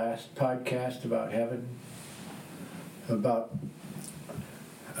in the last podcast about heaven, about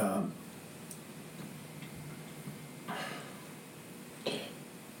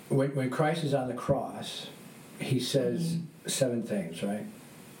when Christ is on the cross, He says 7 things, right?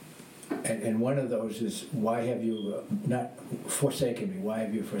 And one of those is, why have you not forsaken me? Why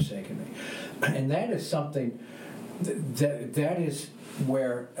have you forsaken me? And that is something that is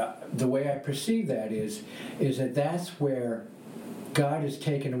where the way I perceive that is that that's where God is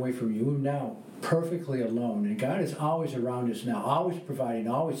taken away from you now, perfectly alone, and God is always around us now, always providing,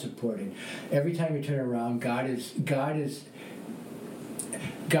 always supporting. Every time you turn around, God is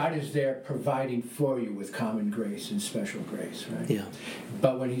there providing for you with common grace and special grace, right? Yeah.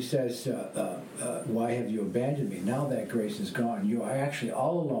 But when He says, why have you abandoned me? Now that grace is gone. You are actually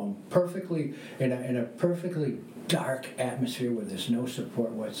all alone, perfectly in a perfectly dark atmosphere where there's no support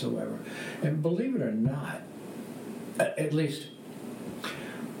whatsoever. And believe it or not, at least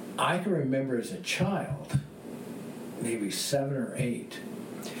I can remember as a child, maybe 7 or 8,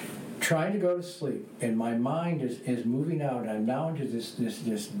 trying to go to sleep, and my mind is moving out, and I'm now into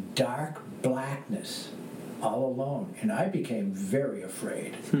this dark blackness, all alone, and I became very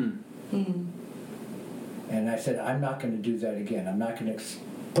afraid. And I said, I'm not going to do that again. I'm not going to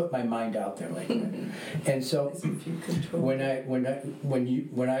put my mind out there like that. And so when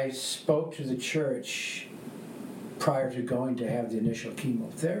I spoke to the church prior to going to have the initial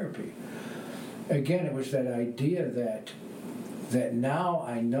chemotherapy. Again, it was that idea that now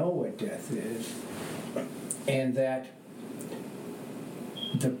I know what death is, and that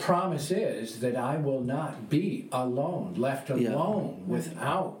the promise is that I will not be alone, left alone,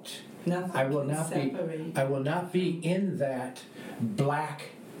 without. Nothing I will can not separate. be. I will not be in that black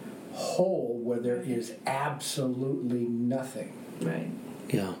hole where there is absolutely nothing. Right.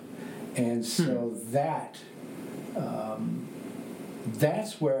 Yeah. And so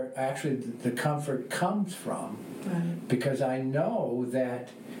that's where actually the comfort comes from, Right. because I know that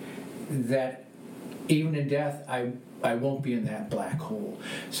even in death I won't be in that black hole.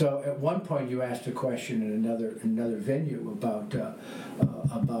 So at one point you asked a question in another venue about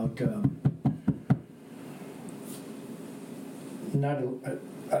not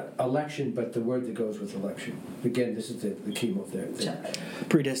election, but the word that goes with election. Again, this is the chemotherapy.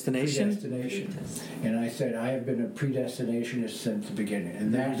 Predestination. Predestination. And I said, I have been a predestinationist since the beginning.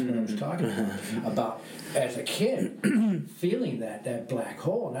 And that's what I was talking about as a kid, feeling that black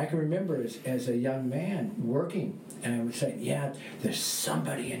hole. And I can remember as a young man working, and I would say, yeah, there's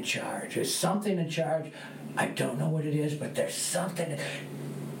somebody in charge. There's something in charge. I don't know what it is, but there's something.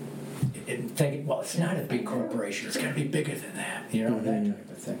 And thinking, well, it's not a big corporation. It's going to be bigger than that, that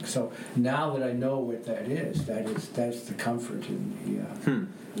type of thing. So now that I know what that is, that's the comfort in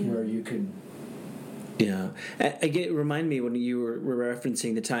where you can. Yeah, remind me when you were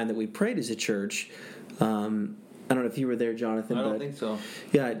referencing the time that we prayed as a church. I don't know if you were there, Jonathan. I don't think so.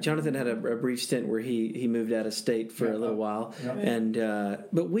 Yeah, Jonathan had a brief stint where he moved out of state for a little while, and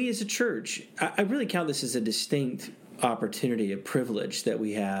but we as a church, I really count this as a distinct opportunity, a privilege that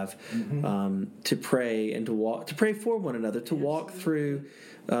we have to pray and to pray for one another, to walk through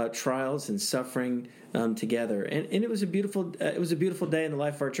trials and suffering together. And it was a beautiful day in the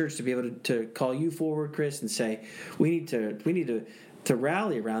life of our church to be able to call you forward, Chris, and say we need to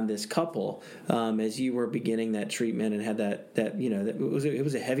rally around this couple as you were beginning that treatment and had that it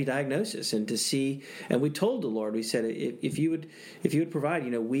was a heavy diagnosis, and to see, and we told the Lord, we said if you would provide,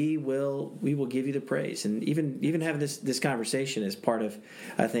 we will give you the praise. And even having this conversation is part of,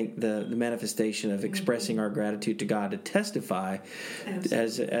 I think, the manifestation of expressing our gratitude to God, to testify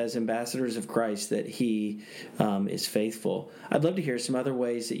as ambassadors of Christ that He is faithful. I'd love to hear some other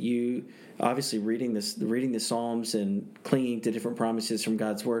ways that you, obviously reading the Psalms and clinging to different promises from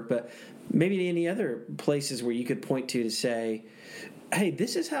God's Word, but maybe any other places where you could point to say, hey,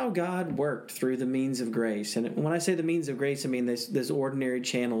 this is how God worked through the means of grace. And when I say the means of grace, I mean there's ordinary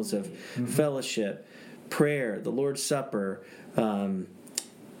channels of fellowship, prayer, the Lord's Supper,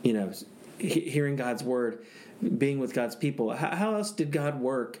 hearing God's Word, being with God's people. How else did God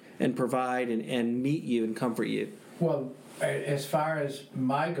work and provide and meet you and comfort you? Well, as far as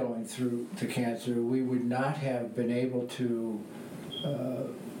my going through the cancer, we would not have been able to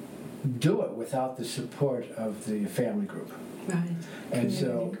do it without the support of the family group. Right. And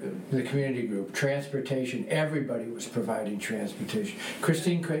so the community group, transportation, everybody was providing transportation.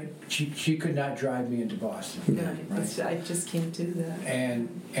 Christine, she could not drive me into Boston. Right. I just can't do that.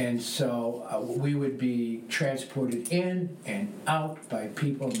 And so we would be transported in and out by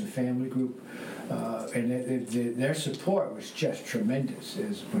people in the family group. And their support was just tremendous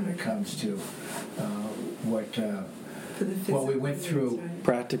when it comes to what we went through. Right.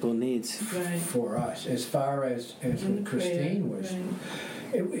 Practical needs For us. As far as with Christine was,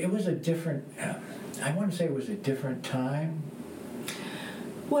 it was a different, I want to say it was a different time.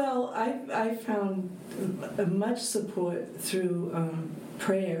 Well, I found much support through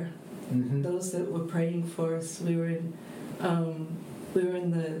prayer. Those that were praying for us. We were in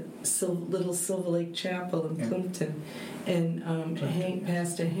the little Silver Lake Chapel in Plimpton, and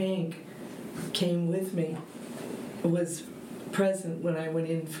Pastor Hank came with me, was present when I went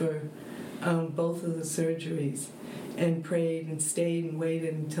in for both of the surgeries, and prayed and stayed and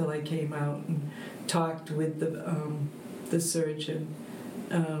waited until I came out and talked with the surgeon,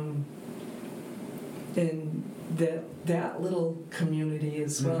 and that little community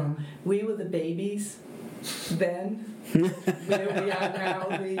as well. We were the babies then. Where we are now,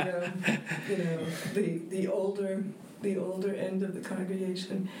 the older end of the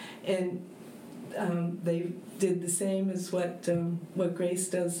congregation, and they did the same as what Grace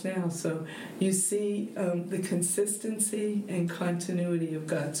does now. So you see the consistency and continuity of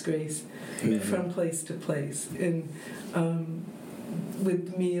God's grace from place to place, and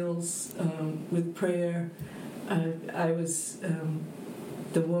with meals, with prayer. I was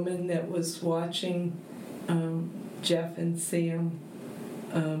the woman that was watching Jeff and Sam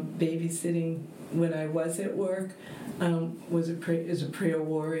babysitting when I was at work, is a prayer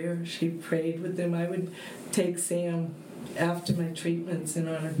warrior. She prayed with them. I would take Sam after my treatments, and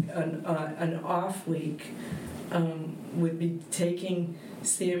on an off week, would be taking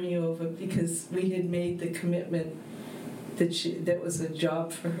Sammy over because we had made the commitment that was a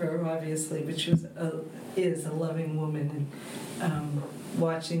job for her, obviously, but she is a loving woman and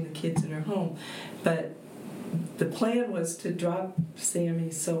watching the kids in her home. But the plan was to drop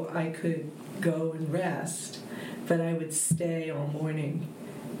Sammy so I could go and rest, but I would stay all morning,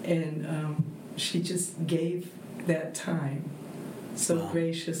 and she just gave that time so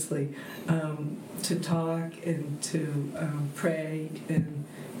graciously to talk and to pray and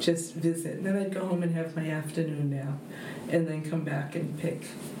just visit. And then I'd go home and have my afternoon nap, and then come back and pick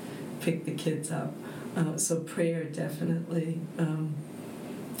the kids up. So prayer, definitely.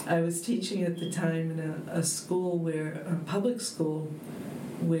 I was teaching at the time in a school a public school,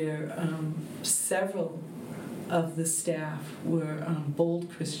 where several of the staff were bold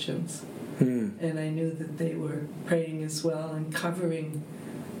Christians. And I knew that they were praying as well and covering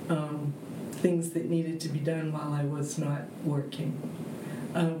things that needed to be done while I was not working.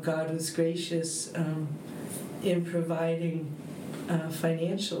 God was gracious in providing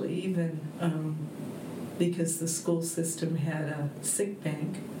financially, even because the school system had a sick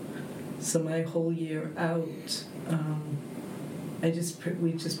bank. So my whole year out, we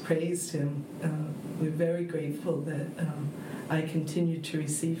just praised Him. We're very grateful that I continued to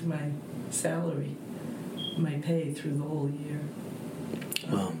receive my salary, my pay through the whole year.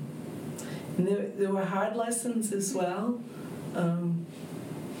 Wow. And there were hard lessons as well,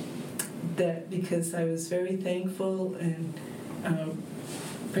 that because I was very thankful and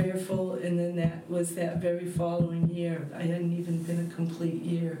prayerful, and then that very following year, I hadn't even been a complete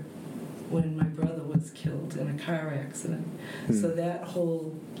year when my brother was killed in a car accident. So that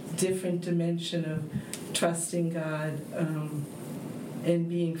whole different dimension of trusting God and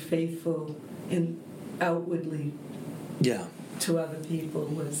being faithful outwardly to other people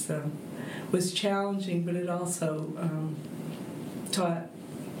was challenging, but it also taught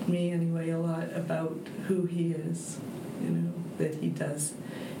me anyway a lot about who He is, that He does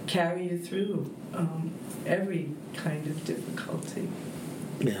carry you through every kind of difficulty.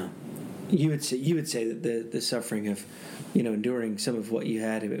 Yeah. You would say that the suffering of, enduring some of what you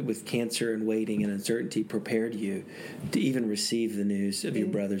had with cancer and waiting and uncertainty prepared you to even receive the news of your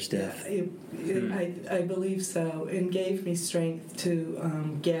brother's death. I believe so, and gave me strength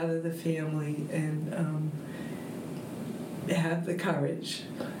to gather the family and have the courage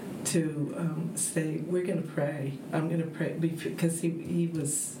to say, we're going to pray. I'm going to pray, because he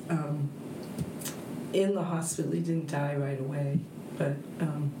was in the hospital. He didn't die right away, but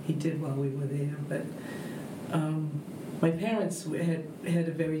he did while we were there. But my parents had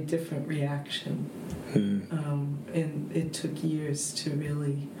a very different reaction, and it took years to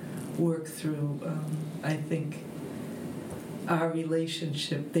really work through. I think our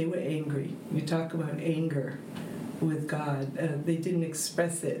relationship. They were angry. You talk about anger with God. They didn't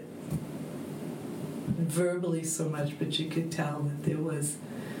express it verbally so much, but you could tell that there was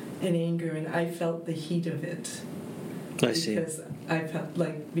an anger, and I felt the heat of it. I see. Because I felt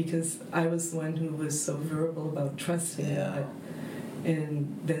because I was the one who was so verbal about trusting God.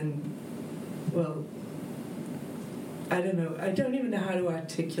 And then, I don't know. I don't even know how to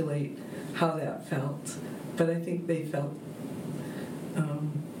articulate how that felt, but I think they felt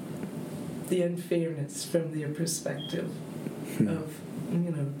the unfairness from their perspective of,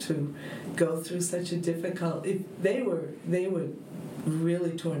 to go through such a difficult. They were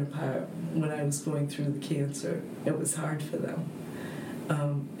really torn apart when I was going through the cancer. It was hard for them.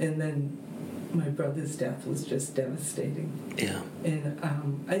 And then my brother's death was just devastating. Yeah. And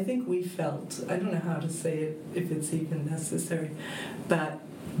I think we felt, I don't know how to say it, if it's even necessary, but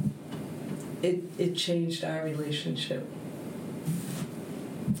it changed our relationship.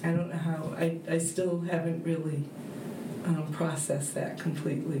 I don't know how. I still haven't really processed that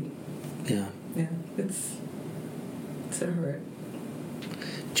completely. Yeah. Yeah, it's a hurt.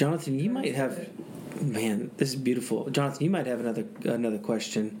 Jonathan, you might have. Man, this is beautiful. Jonathan, you might have another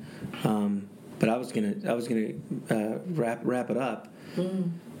question, but I was gonna wrap it up.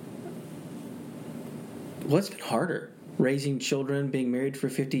 What's been harder, raising children, being married for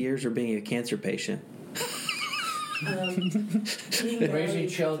 50 years, or being a cancer patient? Raising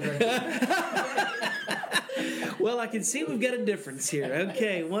children. Well, I can see we've got a difference here.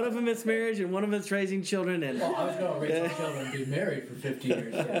 Okay, one of them is marriage and one of them is raising children. And well, I was going to raise children and be married for 50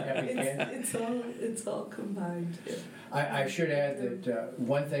 years. It's all combined. I should add that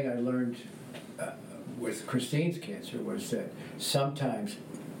one thing I learned with Christine's cancer was that sometimes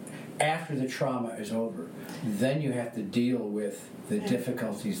after the trauma is over, then you have to deal with the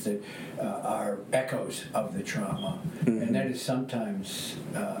difficulties that are echoes of the trauma. Mm-hmm. And that is sometimes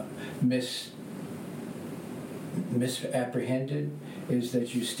misapprehended, is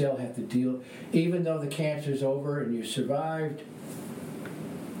that you still have to deal, even though the cancer's over and you survived,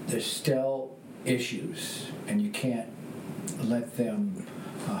 there's still issues, and you can't let them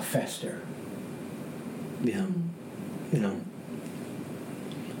fester. Yeah. You know,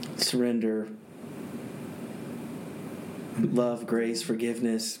 surrender, love, grace,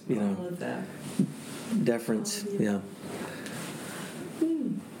 forgiveness, you know, all of that. Deference. Yeah.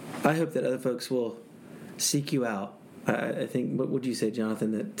 I hope that other folks will seek you out. I think, what would you say,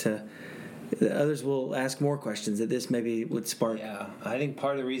 Jonathan, that others will ask more questions, that this maybe would spark? Yeah, I think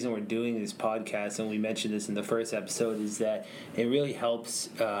part of the reason we're doing this podcast, and we mentioned this in the first episode, is that it really helps,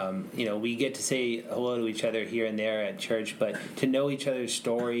 we get to say hello to each other here and there at church, but to know each other's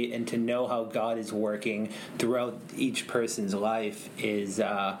story and to know how God is working throughout each person's life is,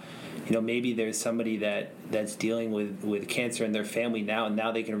 maybe there's somebody that's dealing with cancer in their family now, and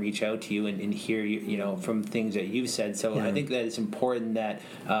now they can reach out to you and hear you from things that you've said. So yeah. I think that it's important that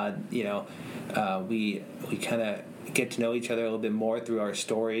we kind of get to know each other a little bit more through our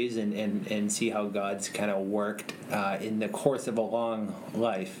stories and see how God's kind of worked in the course of a long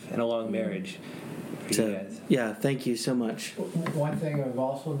life and a long marriage for you guys. Yeah, thank you so much. One thing I've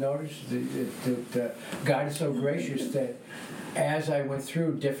also noticed that God is so gracious that as I went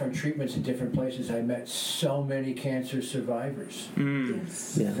through different treatments in different places, I met so many cancer survivors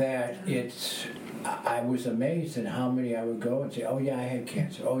that I was amazed at how many I would go and say, "Oh yeah, I had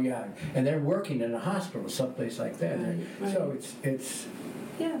cancer. Oh yeah," and they're working in a hospital, someplace like that. Right. So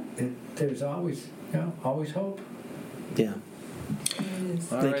there's always hope. Yeah.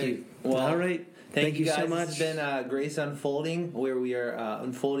 Thank you. Well, all right. Thank you guys so much. It's been Grace Unfolding, where we are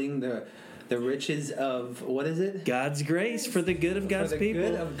unfolding the riches of, what is it? God's grace for the good of God's people. For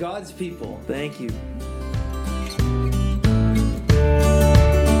the good of God's people. Thank you.